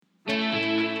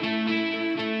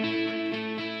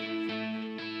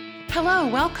Hello,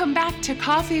 welcome back to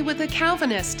Coffee with a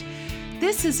Calvinist.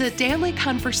 This is a daily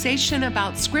conversation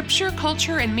about scripture,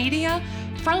 culture, and media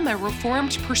from a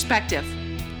Reformed perspective.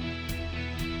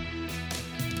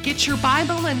 Get your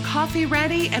Bible and coffee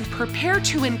ready and prepare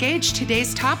to engage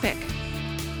today's topic.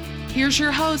 Here's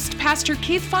your host, Pastor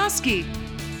Keith Foskey.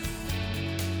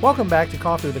 Welcome back to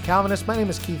Coffee with a Calvinist. My name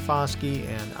is Keith Foskey,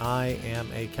 and I am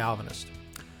a Calvinist.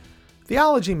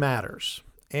 Theology matters,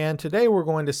 and today we're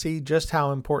going to see just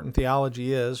how important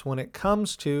theology is when it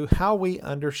comes to how we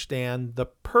understand the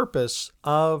purpose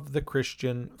of the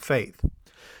Christian faith.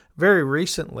 Very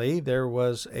recently, there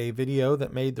was a video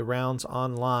that made the rounds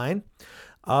online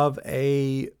of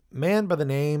a man by the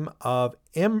name of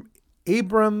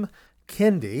Ibram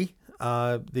Kendi.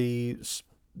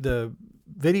 The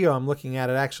video I'm looking at,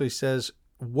 it actually says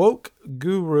Woke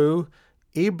Guru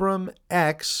Ibram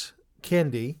X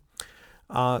Kendi.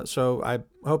 So I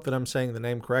hope that I'm saying the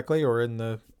name correctly or in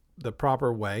the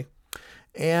proper way.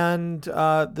 And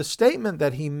the statement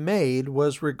that he made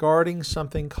was regarding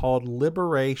something called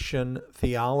liberation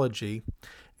theology.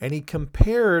 And he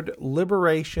compared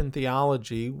liberation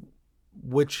theology,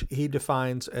 which he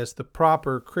defines as the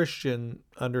proper Christian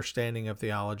understanding of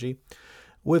theology,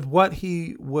 with what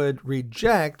he would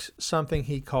reject, something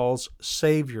he calls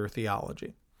Savior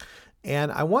theology.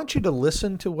 And I want you to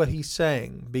listen to what he's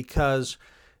saying, because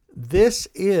this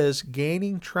is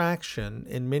gaining traction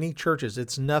in many churches.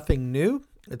 It's nothing new.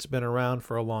 It's been around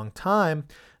for a long time,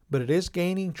 but it is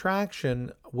gaining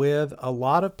traction with a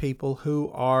lot of people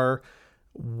who are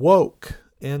woke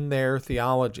in their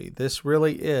theology. This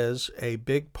really is a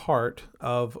big part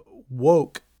of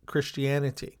woke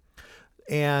Christianity.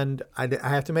 And I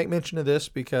have to make mention of this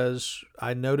because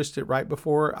I noticed it right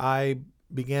before I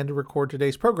began to record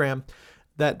today's program,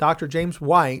 that Dr. James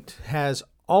White has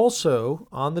also,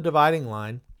 on the dividing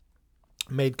line,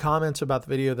 made comments about the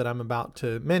video that I'm about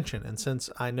to mention. And since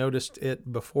I noticed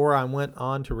it before I went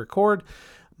on to record,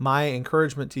 my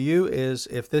encouragement to you is,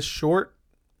 if this short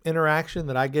interaction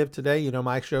that I give today,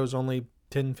 my show is only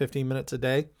 10, 15 minutes a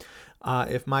day.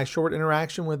 If my short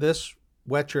interaction with this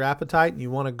whet your appetite and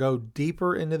you want to go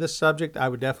deeper into this subject, I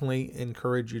would definitely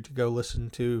encourage you to go listen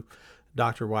to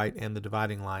Dr. White and the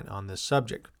dividing line on this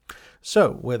subject.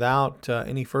 So without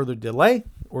any further delay,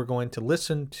 we're going to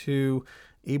listen to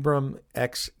Ibram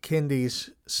X Kendi's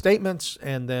statements,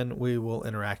 and then we will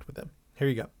interact with them. Here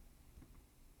you go.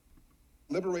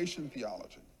 Liberation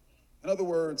theology. In other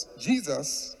words,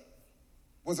 Jesus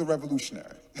was a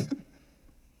revolutionary.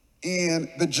 And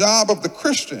the job of the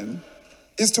Christian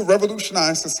is to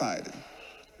revolutionize society.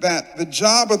 That the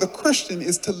job of the Christian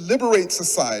is to liberate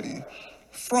society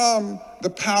from the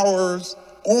powers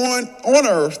on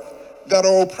earth that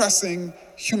are oppressing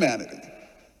humanity.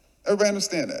 Everybody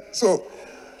understand that? So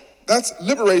that's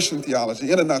liberation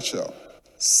theology in a nutshell.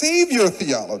 Savior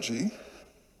theology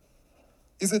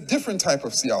is a different type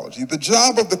of theology. The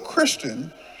job of the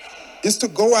Christian is to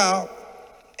go out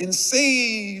and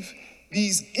save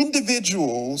these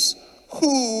individuals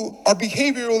who are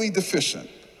behaviorally deficient.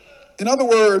 In other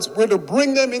words, we're to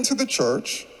bring them into the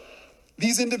church,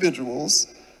 these individuals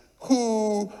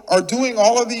who are doing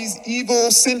all of these evil,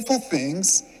 sinful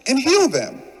things, and heal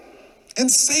them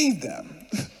and save them.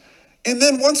 And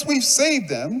then once we've saved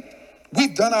them,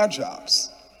 we've done our jobs.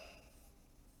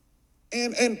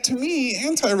 And to me,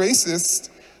 anti-racists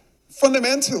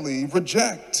fundamentally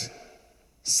reject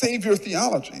Savior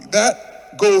theology.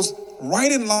 That goes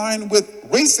right in line with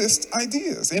racist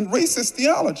ideas and racist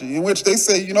theology, in which they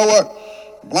say, you know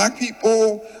what, black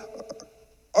people,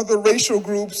 other racial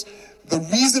groups, the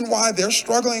reason why they're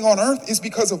struggling on earth is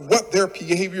because of what they're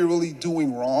behaviorally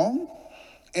doing wrong.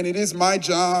 And it is my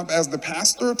job as the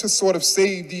pastor to sort of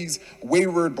save these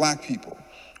wayward black people,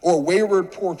 or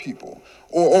wayward poor people,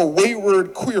 or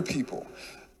wayward queer people.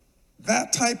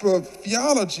 That type of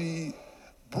theology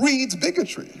breeds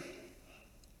bigotry.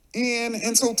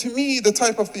 And so to me, the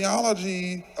type of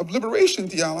theology, of liberation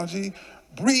theology,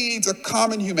 breeds a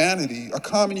common humanity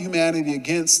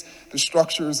against the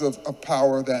structures of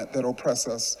power that oppress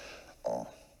us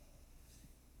all.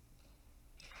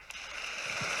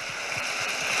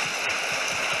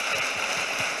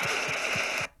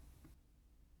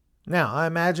 Now, I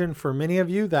imagine for many of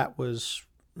you that was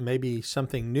maybe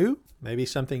something new, maybe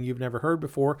something you've never heard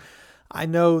before. I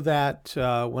know that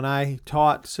when I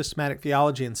taught systematic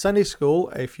theology in Sunday school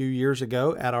a few years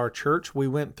ago at our church, we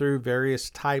went through various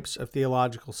types of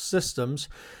theological systems,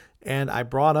 and I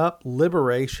brought up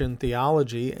liberation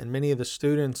theology, and many of the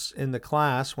students in the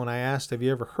class, when I asked, have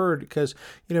you ever heard, because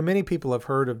many people have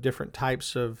heard of different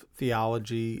types of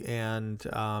theology, and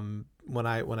when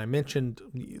I mentioned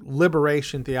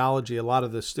liberation theology, a lot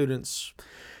of the students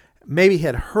maybe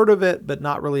had heard of it, but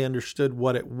not really understood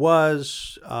what it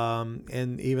was,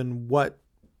 and even what,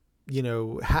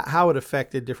 how it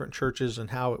affected different churches and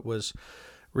how it was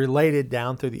related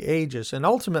down through the ages. And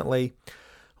ultimately,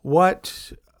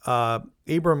 what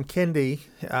Ibram Kendi,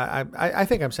 I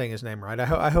think I'm saying his name right.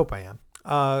 I hope I am.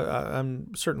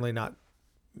 I'm certainly not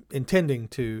intending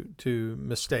to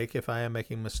mistake if I am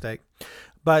making a mistake.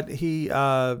 But he,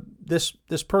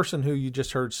 this person who you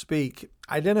just heard speak,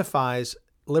 identifies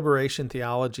liberation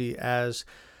theology as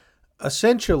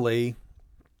essentially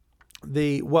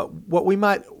what we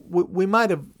might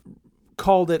have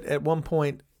called it at one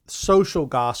point social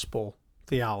gospel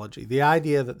theology. The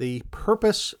idea that the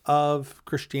purpose of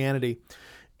Christianity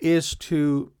is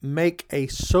to make a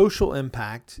social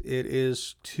impact. It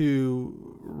is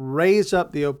to raise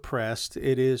up the oppressed.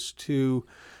 It is to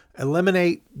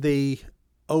eliminate the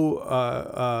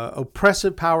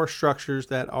oppressive power structures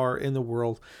that are in the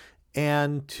world,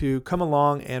 and to come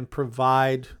along and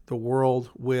provide the world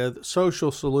with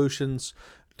social solutions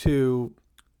to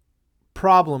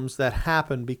problems that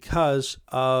happen because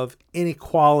of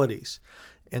inequalities.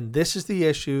 And this is the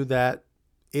issue that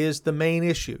is the main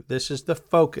issue. This is the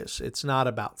focus. It's not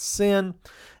about sin.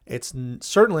 It's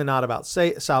certainly not about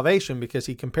salvation, because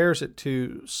he compares it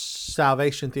to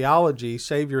salvation theology,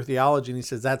 Savior theology, and he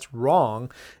says that's wrong.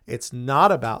 It's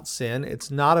not about sin. It's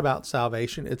not about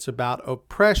salvation. It's about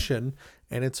oppression,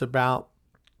 and it's about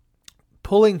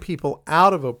pulling people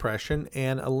out of oppression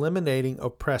and eliminating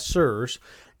oppressors.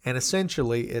 And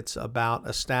essentially, it's about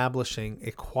establishing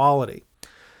equality.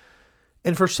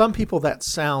 And for some people, that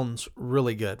sounds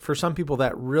really good. For some people,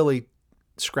 that really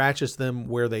scratches them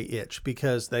where they itch,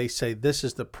 because they say, this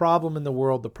is the problem in the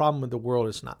world. The problem in the world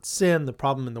is not sin. The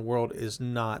problem in the world is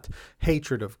not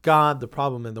hatred of God. The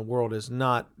problem in the world is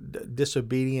not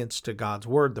disobedience to God's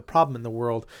word. The problem in the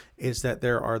world is that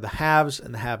there are the haves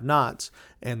and the have-nots,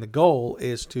 and the goal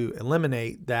is to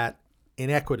eliminate that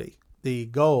inequity. The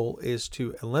goal is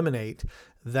to eliminate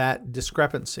that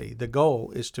discrepancy. The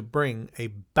goal is to bring a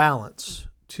balance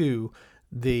to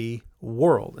the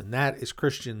world, and that is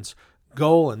Christians'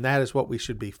 goal, and that is what we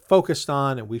should be focused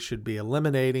on, and we should be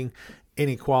eliminating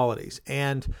inequalities.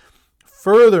 And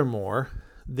furthermore,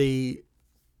 the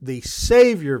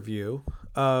Savior view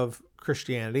of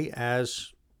Christianity,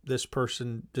 as this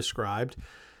person described,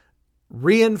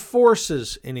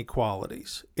 reinforces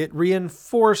inequalities. It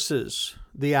reinforces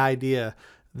the idea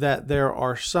that there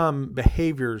are some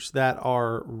behaviors that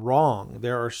are wrong.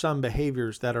 There are some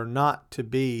behaviors that are not to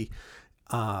be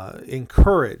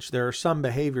encouraged. There are some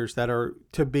behaviors that are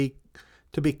to be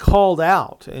called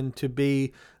out and to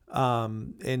be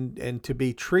and to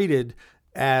be treated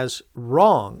as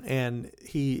wrong. And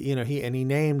he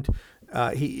named.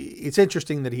 It's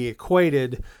interesting that he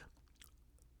equated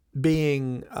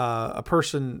being a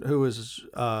person who is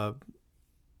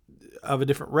of a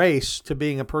different race to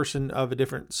being a person of a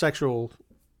different sexuality.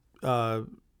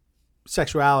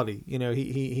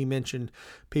 He mentioned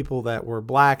people that were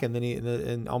black, and then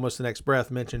in almost the next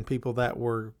breath mentioned people that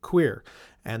were queer,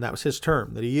 and that was his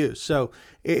term that he used. So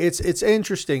it's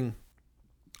interesting.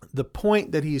 The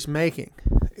point that he's making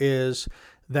is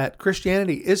that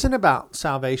Christianity isn't about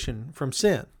salvation from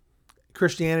sin.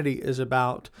 Christianity is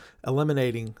about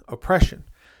eliminating oppression.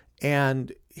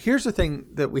 And here's the thing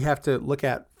that we have to look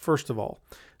at first of all,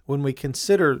 when we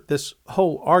consider this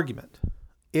whole argument,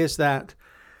 is that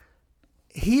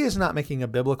he is not making a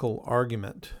biblical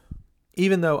argument,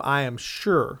 even though I am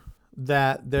sure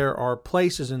that there are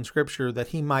places in Scripture that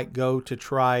he might go to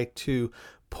try to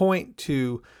point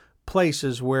to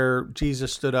places where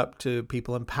Jesus stood up to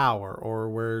people in power, or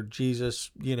where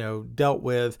Jesus, dealt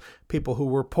with people who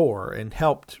were poor and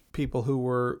helped people who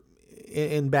were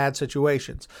in bad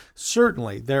situations.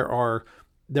 Certainly, there are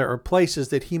places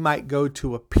that he might go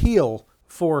to appeal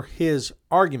for his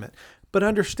argument. But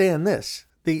understand this,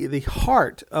 the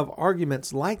heart of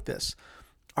arguments like this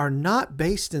are not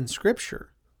based in Scripture.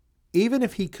 Even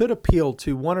if he could appeal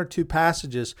to one or two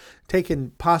passages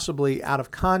taken possibly out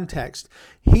of context,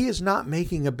 he is not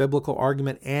making a biblical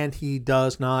argument, and he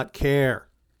does not care.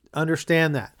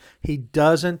 Understand that. He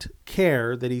doesn't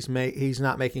care that he's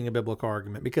not making a biblical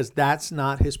argument, because that's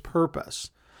not his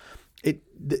purpose.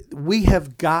 We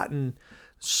have gotten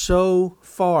so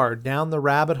far down the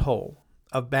rabbit hole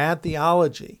of bad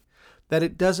theology that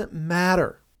it doesn't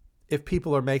matter if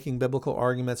people are making biblical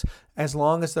arguments, as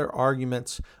long as their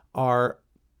arguments are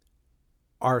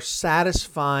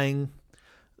satisfying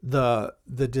the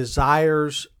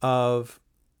desires of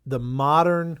the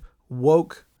modern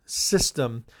woke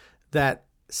system that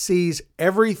sees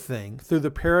everything through the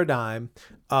paradigm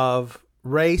of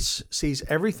race, sees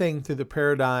everything through the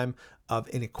paradigm of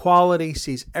inequality,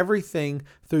 sees everything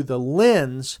through the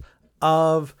lens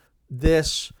of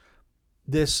this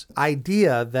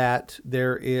idea that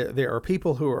there are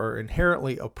people who are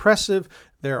inherently oppressive,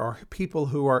 there are people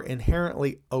who are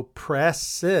inherently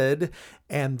oppressed,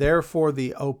 and therefore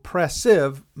the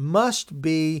oppressive must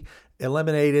be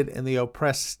eliminated and the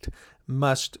oppressed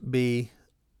must be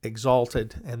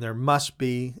exalted, and there must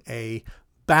be a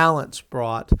balance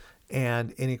brought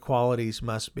and inequalities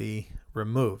must be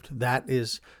removed.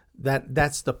 That's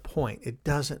the point. It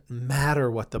doesn't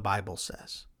matter what the Bible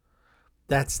says.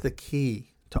 That's the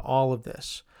key to all of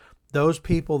this. Those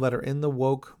people that are in the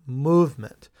woke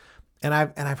movement, and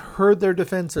I've heard their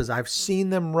defenses. I've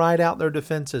seen them write out their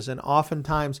defenses, and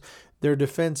oftentimes their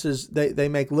defenses, they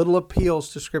make little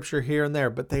appeals to Scripture here and there,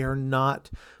 but they are not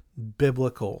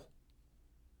biblical.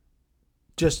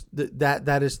 Just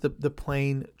that is the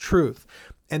plain truth.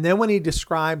 And then when he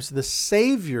describes the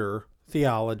Savior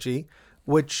theology,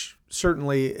 which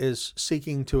certainly is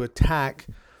seeking to attack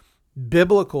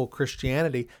biblical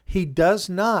Christianity, he does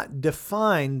not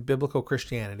define biblical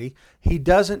Christianity. He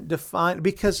doesn't define,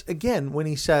 because again, when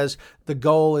he says the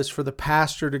goal is for the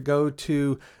pastor to go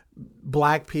to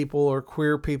black people or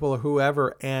queer people or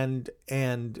whoever and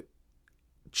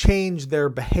change their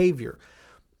behavior,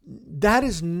 that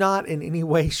is not in any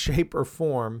way, shape, or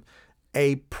form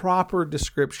a proper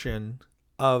description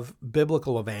of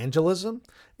biblical evangelism.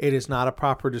 It is not a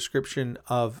proper description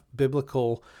of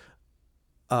biblical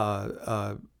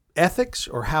ethics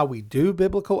or how we do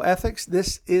biblical ethics.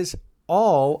 This is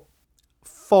all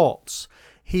false.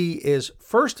 He is,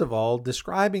 first of all,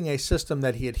 describing a system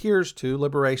that he adheres to,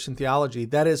 liberation theology,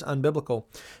 that is unbiblical.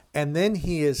 And then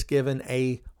he is given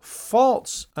a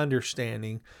false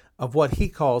understanding of what he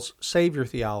calls Savior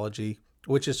theology,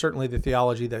 which is certainly the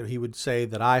theology that he would say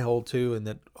that I hold to and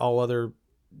that all other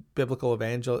biblical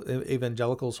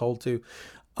evangelicals hold to.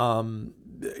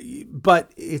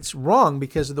 But it's wrong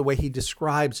because of the way he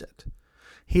describes it.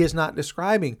 He is not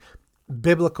describing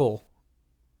biblical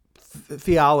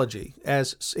theology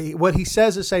as what he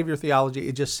says is Savior theology.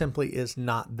 It just simply is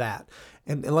not that.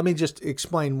 And let me just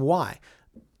explain why.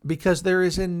 Because there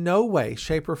is in no way,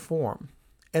 shape, or form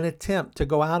an attempt to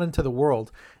go out into the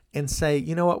world and say,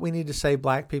 you know what, we need to save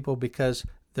black people because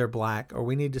they're black, or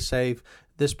we need to save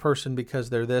this person because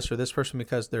they're this, or this person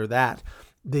because they're that.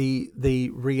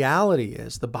 The reality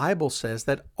is, the Bible says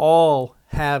that all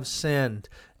have sinned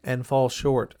and fall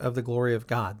short of the glory of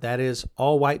God. That is,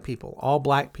 all white people, all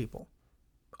black people,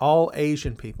 all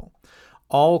Asian people,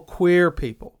 all queer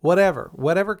people,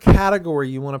 whatever category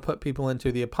you want to put people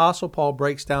into. The Apostle Paul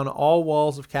breaks down all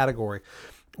walls of category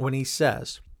when he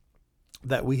says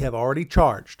that we have already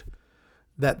charged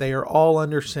that they are all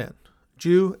under sin.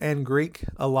 Jew and Greek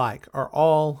alike are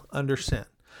all under sin.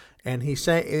 And he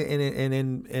say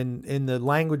in the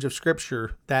language of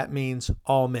Scripture, that means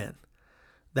all men.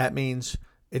 That means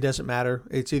it doesn't matter.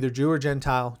 It's either Jew or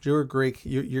Gentile, Jew or Greek.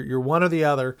 You're one or the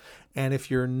other. And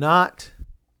if you're not,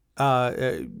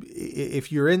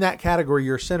 if you're in that category,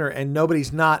 you're a sinner, and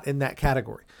nobody's not in that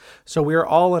category. So we are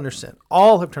all under sin.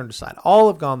 All have turned aside. All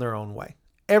have gone their own way.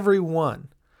 Everyone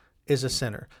is a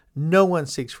sinner. No one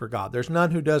seeks for God. There's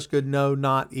none who does good, no,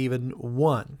 not even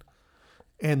one.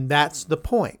 And that's the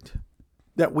point,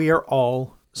 that we are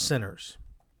all sinners.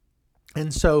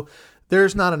 And so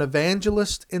there's not an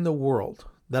evangelist in the world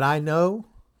that I know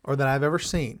or that I've ever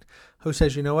seen who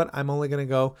says, you know what, I'm only going to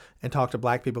go and talk to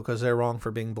black people because they're wrong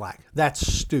for being black. That's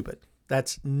stupid.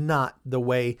 That's not the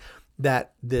way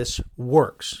that this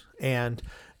works. And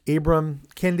Ibram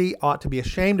Kendi ought to be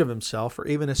ashamed of himself for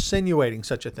even insinuating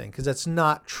such a thing, because that's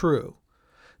not true.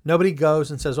 Nobody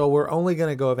goes and says, oh, we're only going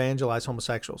to go evangelize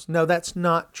homosexuals. No, that's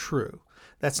not true.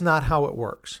 That's not how it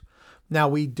works. Now,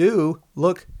 we do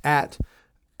look at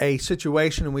a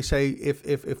situation and we say,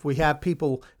 if we have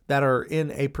people that are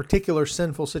in a particular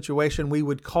sinful situation, we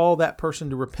would call that person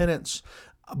to repentance.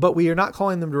 But we are not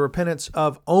calling them to repentance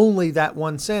of only that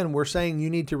one sin. We're saying you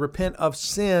need to repent of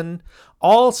sin,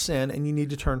 all sin, and you need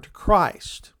to turn to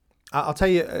Christ. I'll tell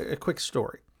you a quick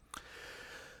story.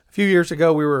 A few years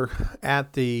ago, we were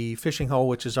at the Fishing Hole,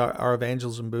 which is our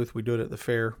evangelism booth. We do it at the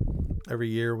fair every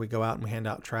year. We go out and we hand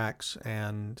out tracts,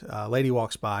 and a lady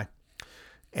walks by,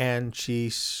 and she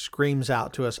screams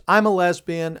out to us, I'm a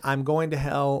lesbian, I'm going to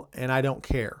hell, and I don't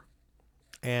care.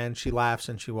 And she laughs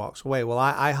and she walks away. Well,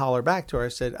 I holler back to her.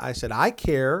 I said, I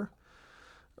care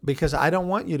because I don't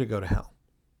want you to go to hell.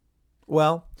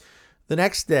 Well, the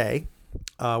next day,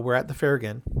 we're at the fair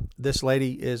again. This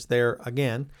lady is there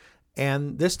again.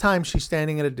 And this time she's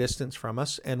standing at a distance from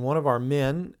us, and one of our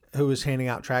men who is handing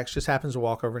out tracts just happens to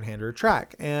walk over and hand her a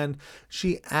tract. And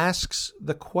she asks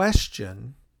the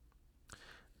question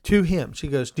to him. She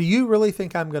goes, "Do you really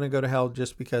think I'm going to go to hell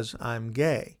just because I'm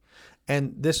gay?"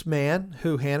 And this man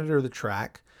who handed her the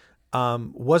tract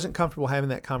wasn't comfortable having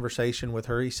that conversation with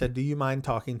her. He said, "Do you mind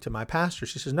talking to my pastor?"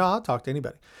 She says, "No, I'll talk to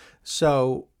anybody."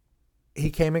 So he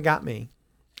came and got me,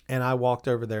 and I walked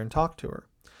over there and talked to her.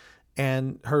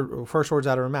 And her first words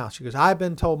out of her mouth, she goes, "I've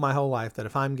been told my whole life that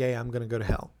if I'm gay, I'm going to go to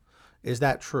hell. Is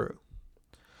that true?"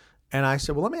 And I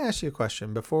said, "Well, let me ask you a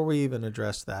question before we even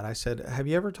address that." I said, "Have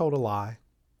you ever told a lie?"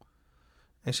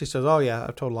 And she says, "Oh yeah,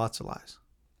 I've told lots of lies."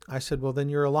 I said, "Well, then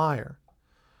you're a liar."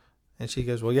 And she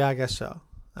goes, "Well, yeah, I guess so."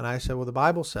 And I said, "Well, the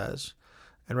Bible says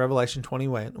in Revelation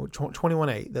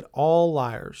 21:8 that all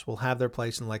liars will have their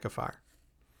place in the lake of fire."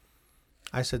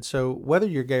 I said, "So whether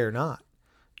you're gay or not,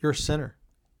 you're a sinner."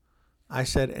 I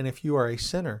said, "And if you are a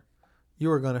sinner, you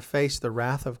are going to face the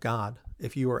wrath of God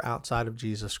if you are outside of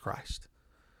Jesus Christ."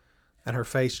 And her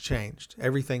face changed.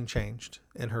 Everything changed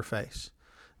in her face,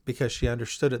 because she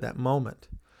understood at that moment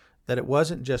that it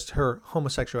wasn't just her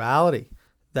homosexuality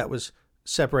that was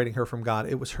separating her from God.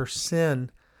 It was her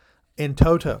sin in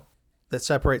toto that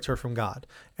separates her from God.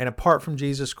 And apart from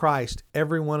Jesus Christ,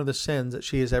 every one of the sins that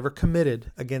she has ever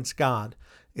committed against God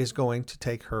is going to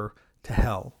take her to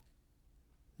hell.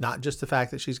 Not just the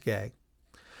fact that she's gay.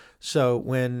 So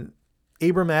when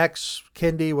Ibram X,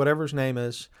 Kendi, whatever his name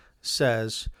is,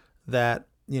 says that,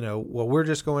 well, we're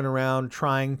just going around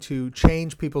trying to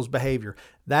change people's behavior,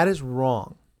 that is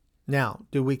wrong. Now,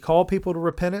 do we call people to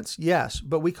repentance? Yes,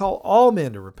 but we call all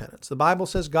men to repentance. The Bible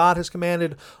says God has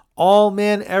commanded all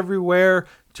men everywhere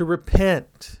to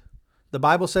repent. The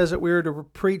Bible says that we are to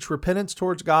preach repentance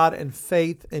towards God and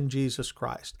faith in Jesus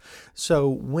Christ. So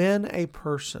when a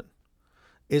person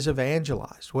is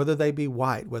evangelized, whether they be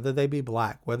white, whether they be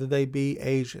black, whether they be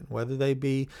Asian, whether they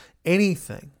be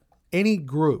anything, any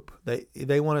group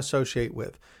they want to associate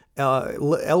with,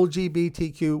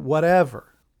 LGBTQ, whatever,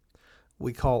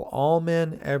 we call all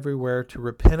men everywhere to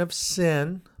repent of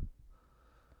sin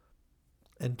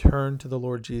and turn to the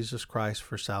Lord Jesus Christ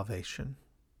for salvation.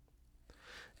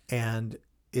 And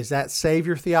is that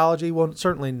Savior theology? Well,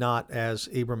 certainly not as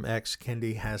Ibram X.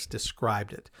 Kendi has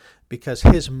described it, because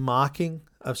his mocking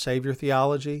of Savior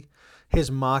theology,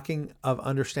 his mocking of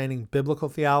understanding biblical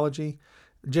theology,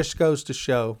 just goes to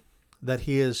show that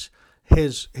his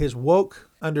woke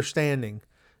understanding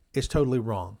is totally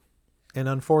wrong. And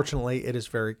unfortunately, it is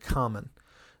very common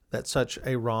that such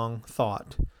a wrong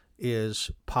thought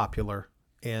is popular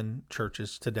in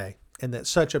churches today, and that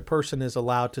such a person is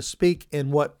allowed to speak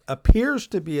in what appears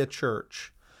to be a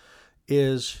church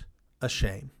is a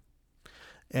shame.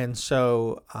 And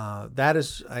so that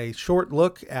is a short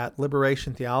look at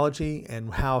liberation theology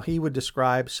and how he would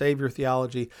describe Savior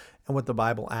theology and what the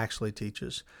Bible actually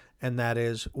teaches. And that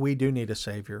is, we do need a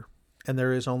Savior, and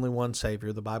there is only one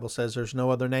Savior. The Bible says there's no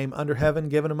other name under heaven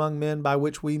given among men by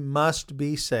which we must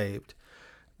be saved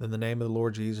than the name of the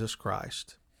Lord Jesus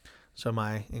Christ. So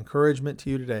my encouragement to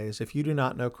you today is, if you do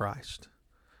not know Christ,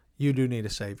 you do need a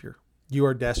Savior. You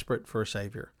are desperate for a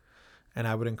Savior. And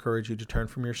I would encourage you to turn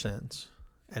from your sins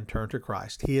and turn to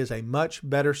Christ. He is a much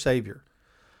better Savior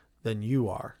than you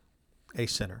are a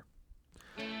sinner.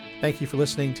 Thank you for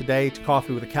listening today to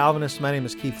Coffee with a Calvinist. My name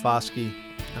is Keith Foskey,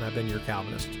 and I've been your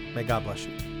Calvinist. May God bless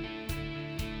you.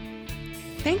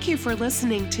 Thank you for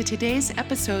listening to today's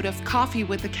episode of Coffee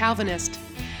with a Calvinist.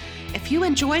 If you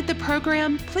enjoyed the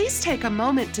program, please take a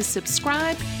moment to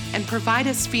subscribe and provide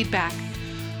us feedback.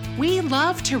 We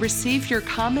love to receive your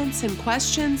comments and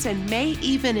questions, and may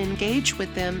even engage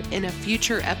with them in a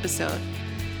future episode.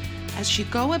 As you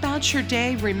go about your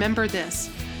day, remember this: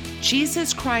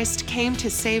 Jesus Christ came to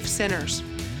save sinners.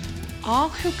 All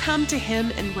who come to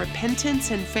him in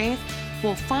repentance and faith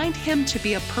will find him to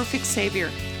be a perfect Savior.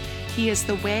 He is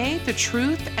the way, the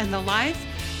truth, and the life,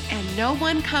 and no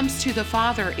one comes to the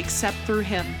Father except through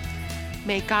him.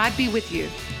 May God be with you.